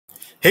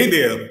Hey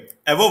there,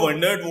 ever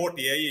wondered what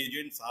AI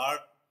agents are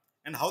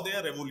and how they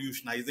are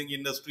revolutionizing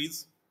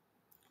industries?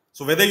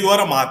 So, whether you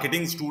are a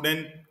marketing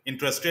student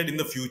interested in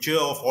the future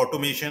of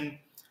automation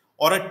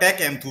or a tech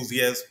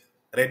enthusiast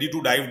ready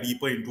to dive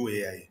deeper into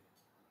AI,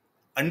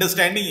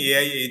 understanding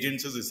AI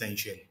agents is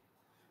essential.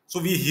 So,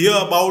 we hear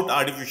about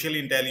artificial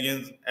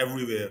intelligence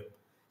everywhere: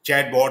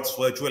 chatbots,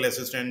 virtual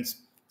assistants,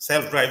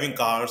 self driving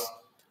cars.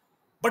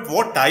 But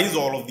what ties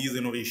all of these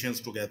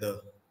innovations together?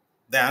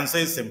 The answer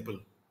is simple: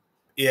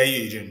 AI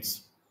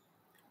agents.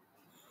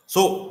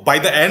 So by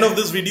the end of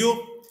this video,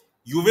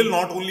 you will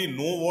not only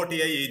know what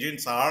AI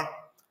agents are,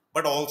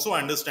 but also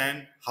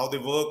understand how they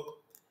work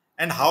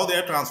and how they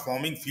are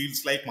transforming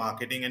fields like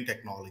marketing and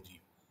technology.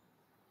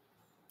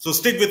 So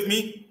stick with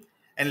me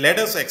and let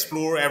us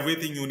explore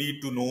everything you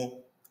need to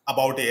know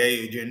about AI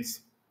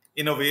agents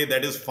in a way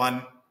that is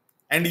fun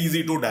and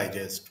easy to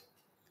digest.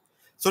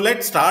 So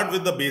let's start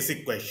with the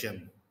basic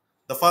question.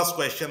 The first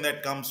question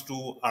that comes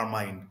to our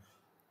mind: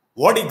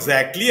 what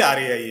exactly are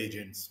AI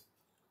agents?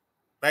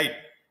 Right?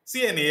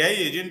 See, an AI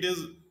agent is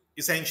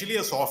essentially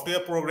a software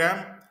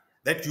program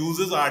that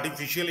uses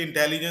artificial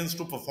intelligence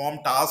to perform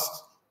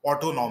tasks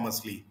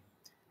autonomously.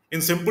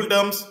 In simple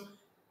terms,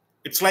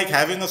 it's like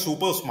having a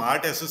super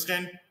smart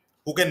assistant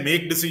who can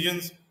make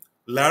decisions,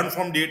 learn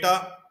from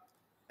data,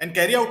 and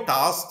carry out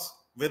tasks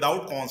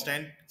without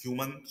constant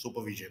human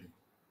supervision.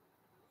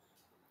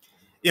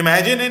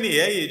 Imagine an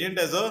AI agent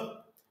as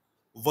a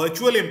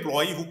virtual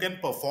employee who can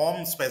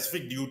perform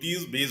specific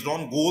duties based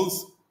on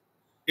goals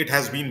it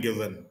has been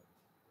given.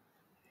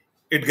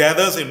 It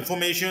gathers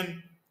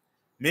information,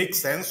 makes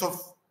sense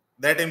of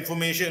that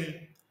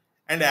information,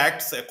 and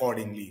acts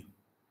accordingly.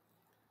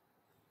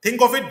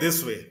 Think of it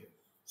this way.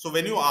 So,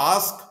 when you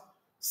ask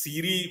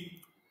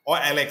Siri or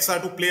Alexa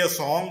to play a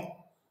song,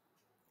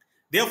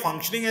 they are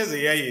functioning as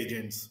AI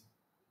agents.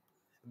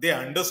 They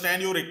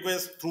understand your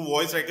request through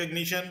voice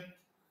recognition,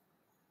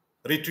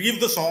 retrieve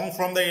the song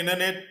from the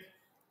internet,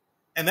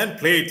 and then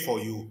play it for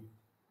you.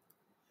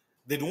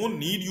 They don't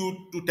need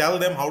you to tell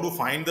them how to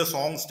find the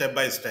song step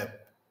by step.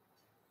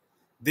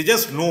 They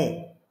just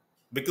know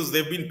because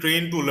they've been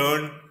trained to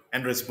learn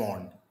and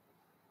respond.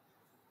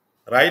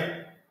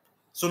 Right?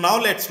 So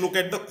now let's look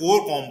at the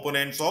core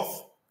components of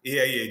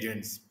AI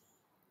agents.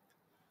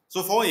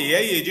 So for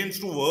AI agents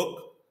to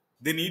work,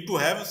 they need to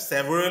have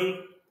several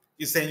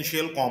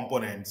essential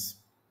components.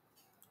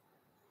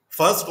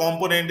 First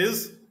component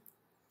is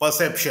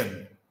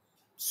perception.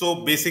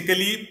 So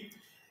basically,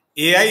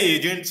 AI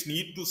agents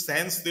need to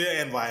sense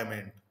their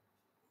environment.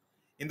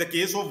 In the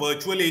case of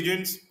virtual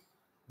agents,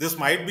 this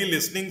might be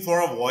listening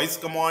for a voice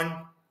command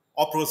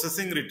or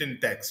processing written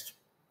text.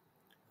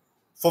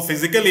 For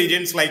physical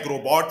agents like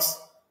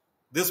robots,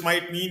 this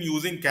might mean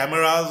using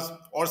cameras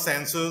or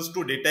sensors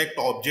to detect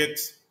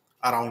objects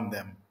around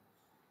them,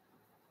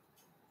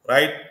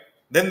 right?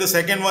 Then the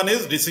second one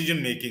is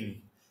decision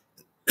making.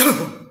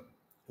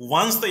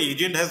 Once the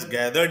agent has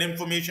gathered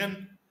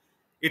information,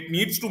 it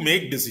needs to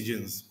make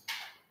decisions.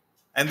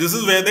 And this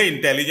is where the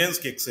intelligence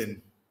kicks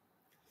in.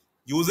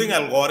 Using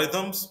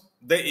algorithms,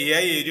 the AI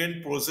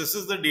agent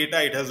processes the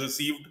data it has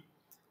received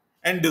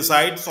and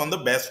decides on the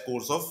best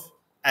course of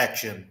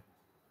action.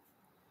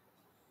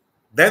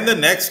 Then the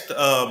next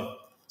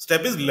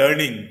step is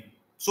learning.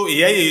 So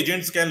AI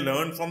agents can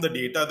learn from the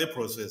data they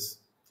process.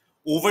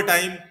 Over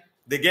time,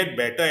 they get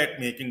better at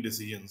making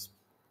decisions.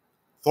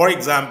 For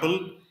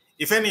example,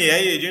 if an AI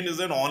agent is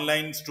an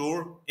online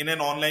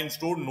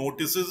store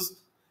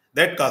notices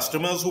that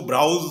customers who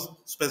browse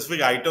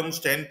specific items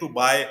tend to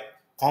buy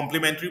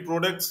complementary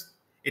products,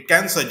 it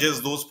can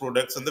suggest those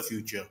products in the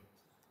future.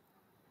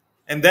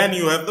 And then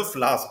you have the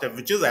last step,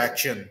 which is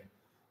action.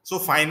 So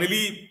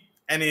finally,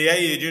 an AI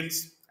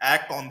agents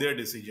act on their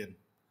decision.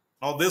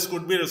 Now, this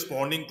could be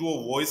responding to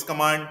a voice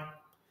command,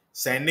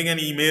 sending an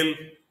email,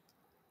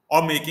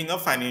 or making a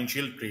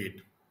financial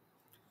trade.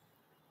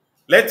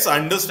 Let's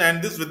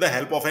understand this with the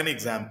help of an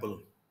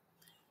example.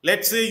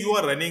 Let's say you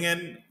are running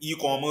an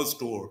e-commerce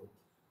store.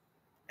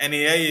 An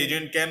AI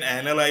agent can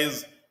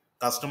analyze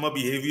customer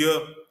behavior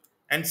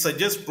and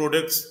suggest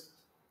products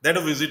that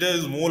a visitor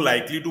is more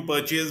likely to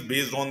purchase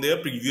based on their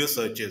previous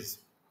searches.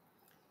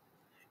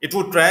 It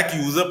would track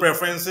user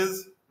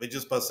preferences, which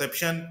is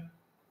perception,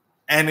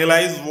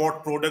 analyze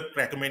what product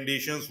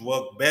recommendations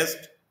work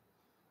best,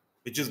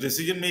 which is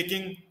decision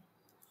making,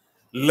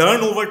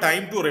 learn over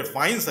time to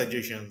refine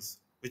suggestions,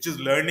 which is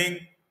learning,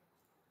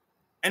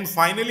 and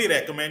finally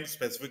recommend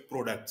specific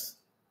products,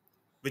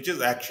 which is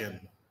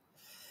action.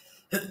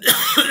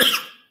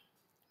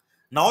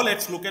 Now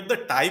let's look at the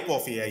type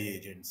of AI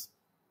agents.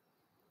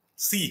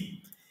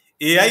 See,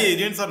 AI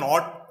agents are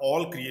not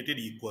all created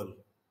equal.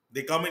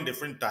 They come in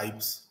different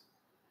types,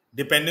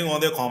 depending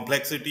on their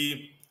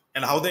complexity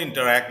and how they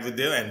interact with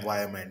their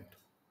environment.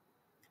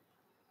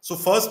 So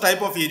first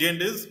type of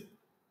agent is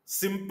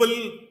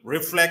simple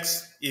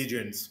reflex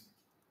agents.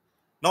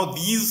 Now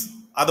these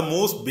are the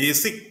most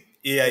basic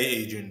AI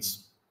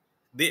agents.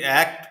 They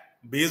act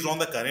based on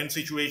the current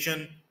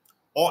situation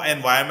or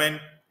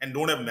environment and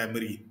don't have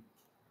memory.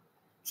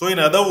 So in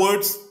other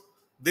words,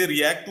 they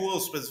react to a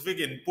specific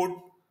input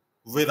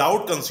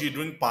without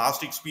considering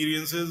past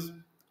experiences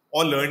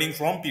or learning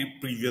from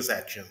previous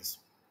actions.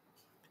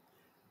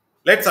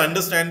 Let's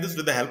understand this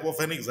with the help of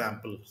an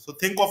example. So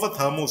think of a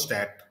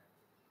thermostat.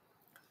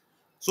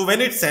 So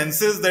when it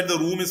senses that the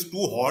room is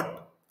too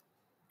hot,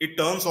 it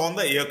turns on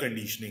the air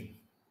conditioning.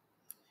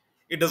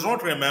 It does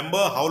not remember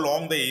how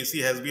long the AC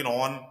has been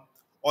on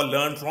or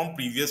learn from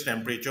previous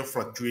temperature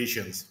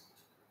fluctuations.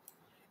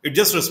 It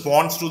just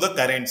responds to the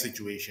current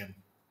situation.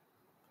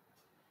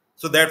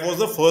 So that was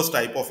the first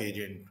type of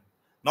agent.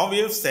 Now we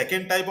have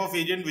second type of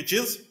agent, which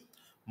is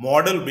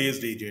model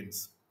based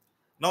agents.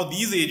 Now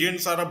these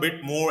agents are a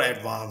bit more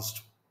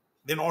advanced.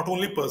 They not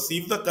only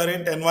perceive the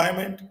current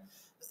environment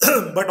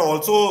but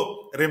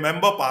also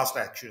remember past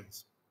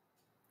actions.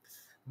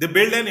 They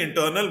build an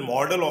internal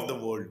model of the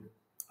world,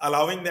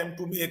 allowing them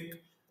to make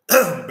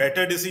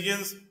better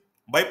decisions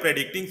by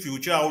predicting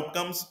future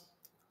outcomes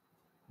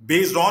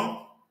based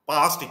on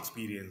past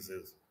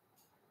experiences.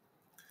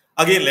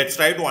 Again, let's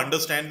try to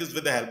understand this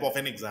with the help of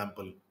an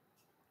example.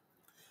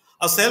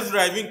 A self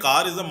driving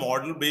car is a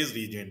model based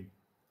agent.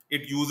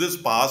 It uses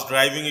past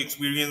driving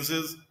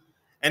experiences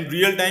and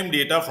real time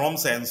data from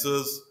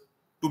sensors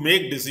to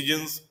make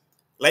decisions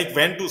like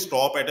when to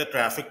stop at a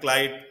traffic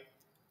light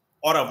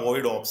or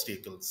avoid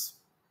obstacles.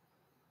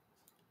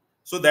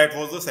 So that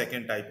was the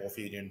second type of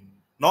agent.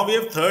 Now we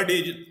have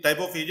type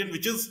of agent,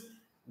 which is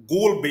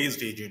goal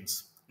based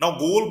agents. Now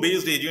goal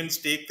based agents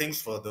take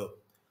things further.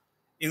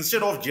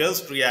 Instead of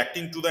just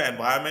reacting to the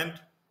environment,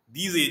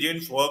 these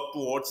agents work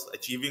towards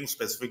achieving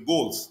specific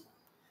goals.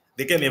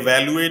 They can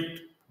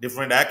evaluate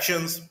different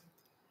actions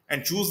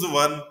and choose the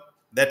one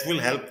that will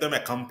help them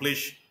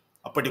accomplish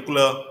a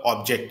particular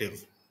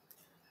objective.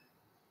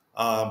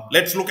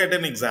 Let's look at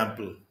an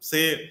example.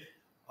 Say,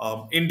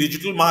 in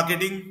digital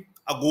marketing,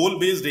 a goal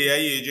based AI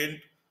agent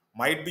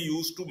might be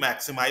used to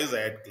maximize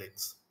ad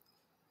clicks.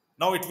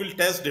 Now, it will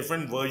test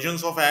different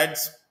versions of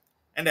ads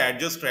and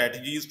adjust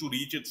strategies to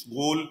reach its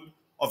goal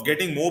of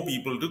getting more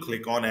people to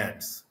click on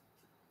ads.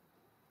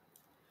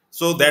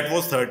 So that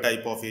was third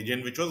type of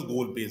agent, which was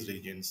goal based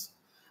agents.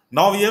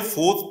 Now we have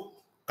fourth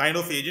kind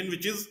of agent,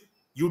 which is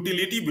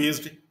utility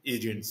based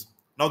agents.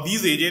 Now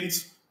these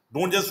agents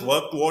don't just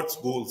work towards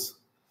goals.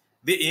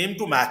 They aim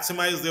to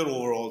maximize their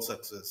overall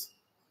success.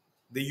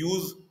 They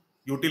use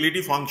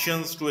utility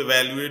functions to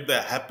evaluate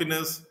the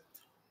happiness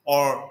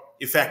or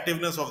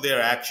effectiveness of their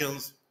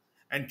actions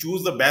and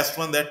choose the best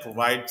one that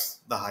provides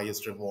the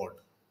highest reward.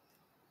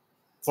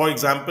 For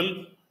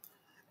example,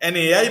 an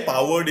AI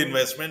powered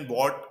investment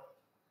bot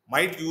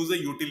might use a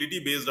utility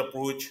based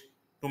approach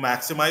to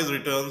maximize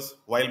returns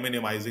while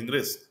minimizing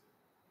risk.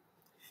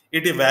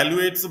 It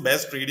evaluates the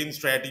best trading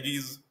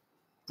strategies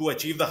to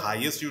achieve the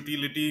highest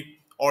utility,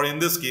 or in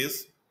this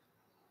case,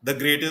 the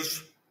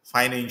greatest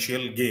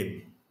financial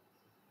gain.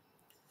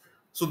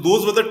 So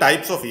those were the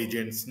types of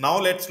agents. Now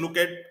let's look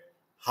at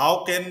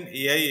how can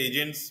AI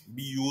agents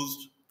be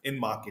used in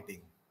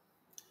marketing.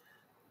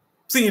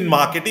 See, in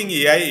marketing,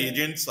 AI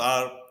agents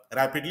are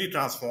rapidly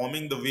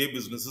transforming the way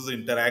businesses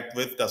interact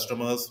with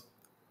customers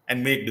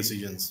and make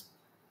decisions.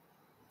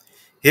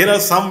 Here are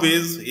some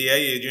ways AI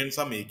agents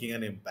are making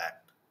an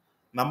impact.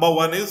 Number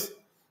one is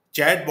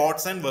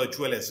chatbots and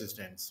virtual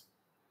assistants.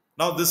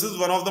 Now, this is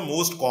one of the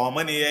most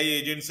common AI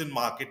agents in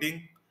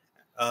marketing,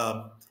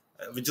 uh,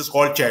 which is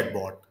called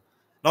chatbot.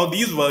 Now,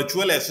 these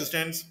virtual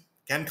assistants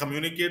can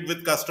communicate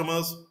with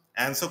customers,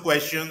 answer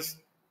questions,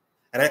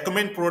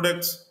 recommend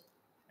products,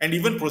 and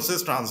even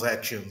process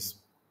transactions.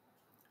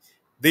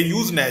 They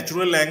use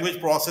natural language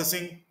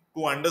processing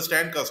to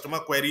understand customer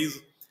queries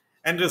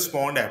and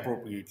respond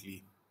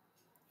appropriately.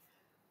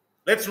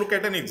 Let's look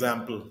at an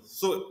example.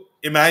 So,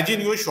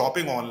 imagine you're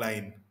shopping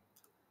online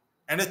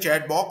and a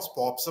chat box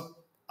pops up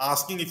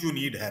asking if you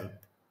need help.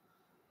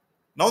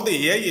 Now,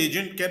 the AI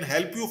agent can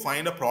help you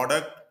find a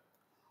product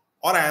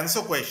or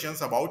answer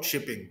questions about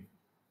shipping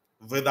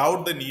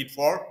without the need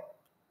for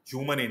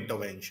human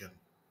intervention.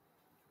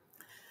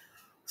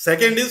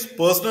 Second is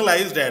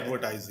personalized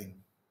advertising.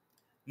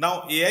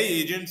 Now, AI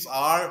agents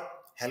are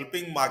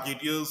helping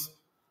marketers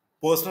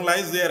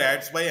personalize their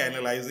ads by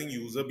analyzing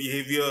user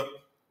behavior,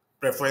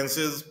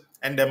 preferences,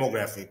 and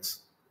demographics.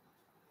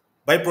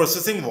 By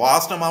processing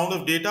vast amount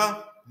of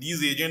data,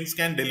 these agents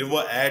can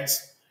deliver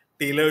ads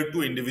tailored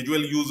to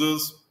individual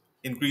users,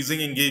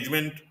 increasing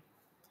engagement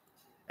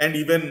and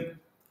even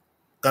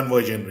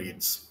conversion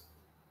rates.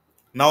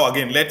 Now,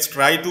 again, let's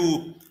try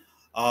to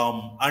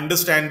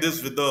understand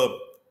this with the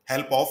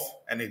help of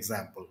an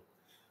example.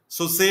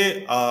 So,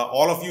 say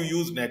all of you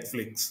use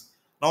Netflix.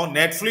 Now,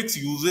 Netflix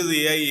uses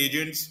AI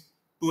agents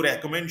to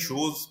recommend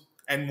shows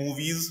and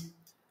movies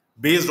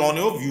based on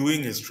your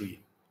viewing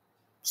history.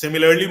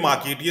 Similarly,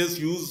 marketers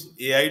use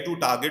AI to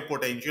target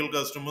potential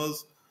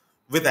customers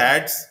with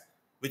ads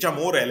which are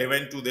more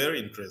relevant to their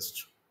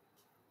interest.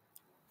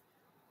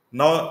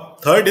 Now,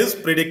 third is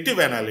predictive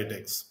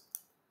analytics.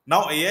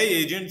 Now, AI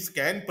agents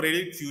can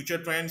predict future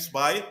trends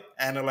by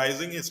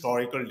analyzing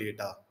historical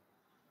data.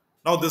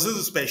 Now, this is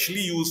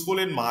especially useful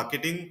in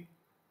marketing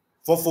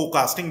for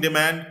forecasting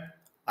demand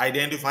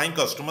identifying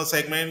customer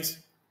segments,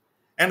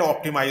 and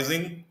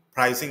optimizing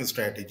pricing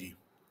strategy.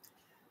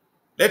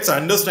 Let's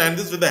understand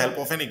this with the help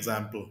of an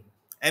example.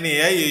 An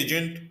AI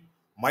agent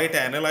might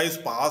analyze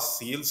past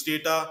sales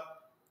data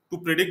to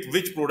predict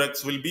which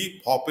products will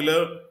be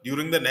popular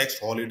during the next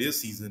holiday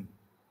season.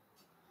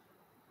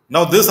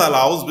 Now, this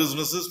allows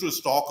businesses to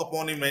stock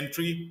upon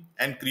inventory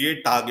and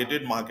create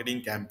targeted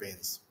marketing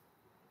campaigns.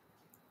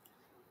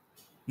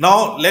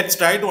 Now, let's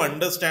try to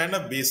understand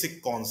a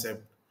basic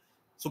concept.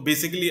 So,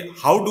 basically,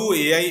 how do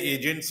AI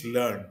agents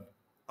learn?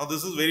 Now,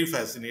 this is very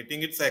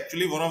fascinating. It's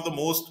actually one of the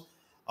most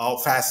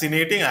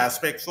fascinating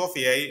aspects of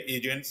AI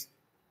agents,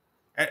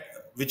 eh,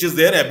 which is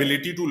their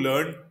ability to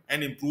learn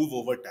and improve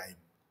over time.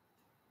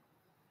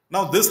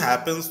 Now, this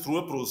happens through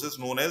a process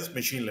known as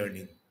machine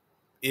learning.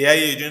 AI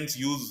agents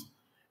use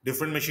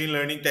different machine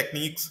learning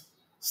techniques,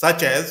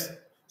 such as,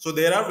 so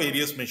there are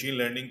various machine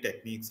learning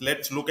techniques.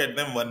 Let's look at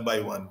them one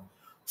by one.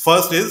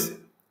 First is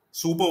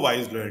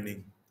supervised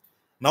learning.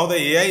 Now, the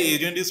AI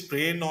agent is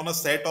trained on a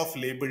set of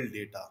labeled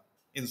data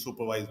in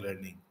supervised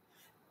learning.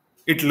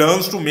 It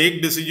learns to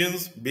make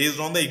decisions based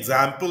on the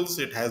examples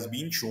it has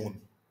been shown.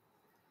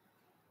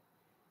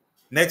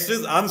 Next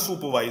is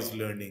unsupervised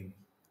learning.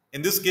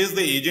 In this case,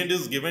 the agent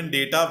is given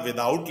data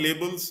without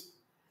labels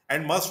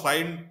and must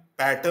find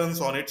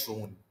patterns on its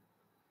own.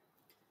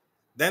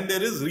 Then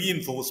there is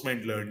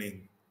reinforcement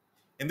learning.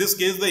 In this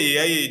case, the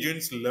AI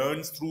agents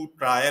learns through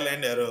trial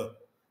and error,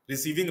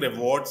 receiving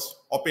rewards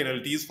or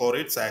penalties for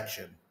its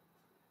action.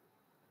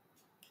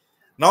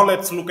 Now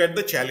let's look at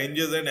the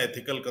challenges and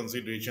ethical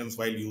considerations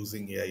while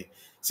using AI.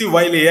 See,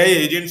 while AI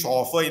agents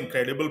offer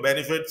incredible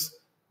benefits,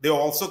 they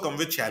also come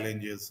with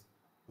challenges.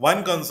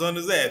 One concern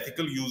is the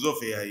ethical use of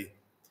AI,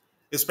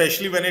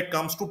 especially when it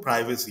comes to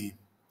privacy.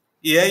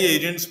 AI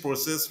agents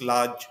process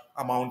large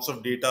amounts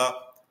of data,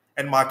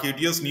 and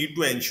marketers need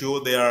to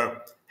ensure they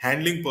are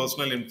handling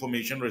personal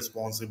information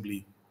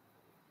responsibly.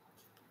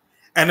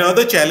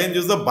 Another challenge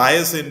is the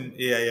bias in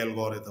AI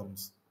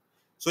algorithms.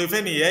 So, if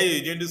an AI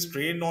agent is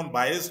trained on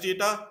biased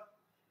data,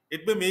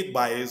 it may make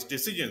biased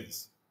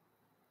decisions.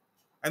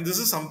 And this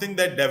is something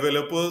that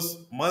developers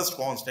must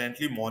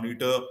constantly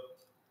monitor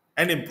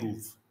and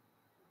improve.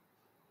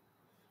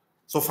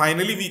 So,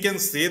 finally, we can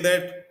say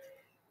that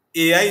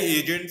AI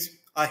agents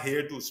are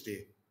here to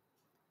stay.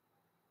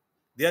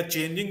 They are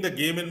changing the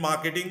game in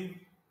marketing,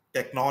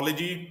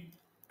 technology,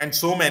 and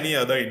so many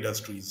other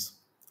industries.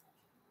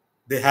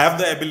 They have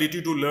the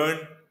ability to learn,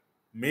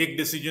 make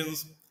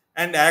decisions,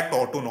 and act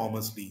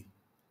autonomously,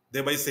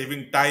 thereby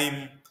saving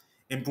time,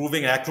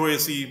 improving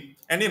accuracy,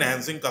 and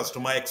enhancing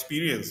customer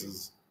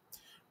experiences.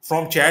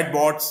 From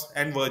chatbots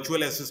and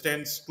virtual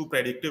assistants to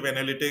predictive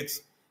analytics,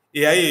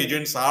 AI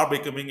agents are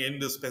becoming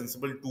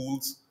indispensable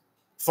tools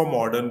for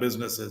modern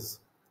businesses.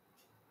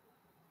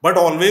 But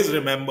always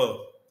remember,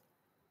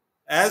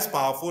 as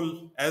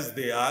powerful as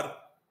they are,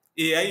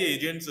 AI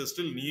agents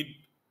still need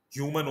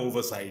human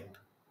oversight.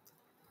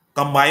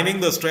 Combining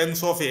the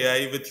strengths of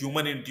AI with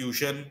human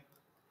intuition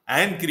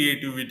and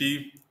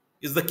creativity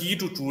is the key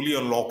to truly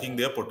unlocking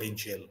their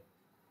potential.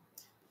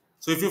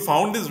 So, if you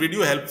found this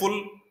video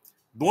helpful,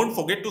 don't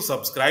forget to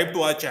subscribe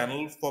to our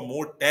channel for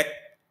more tech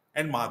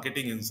and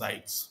marketing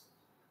insights.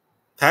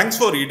 Thanks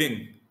for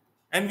reading,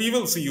 and we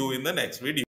will see you in the next video.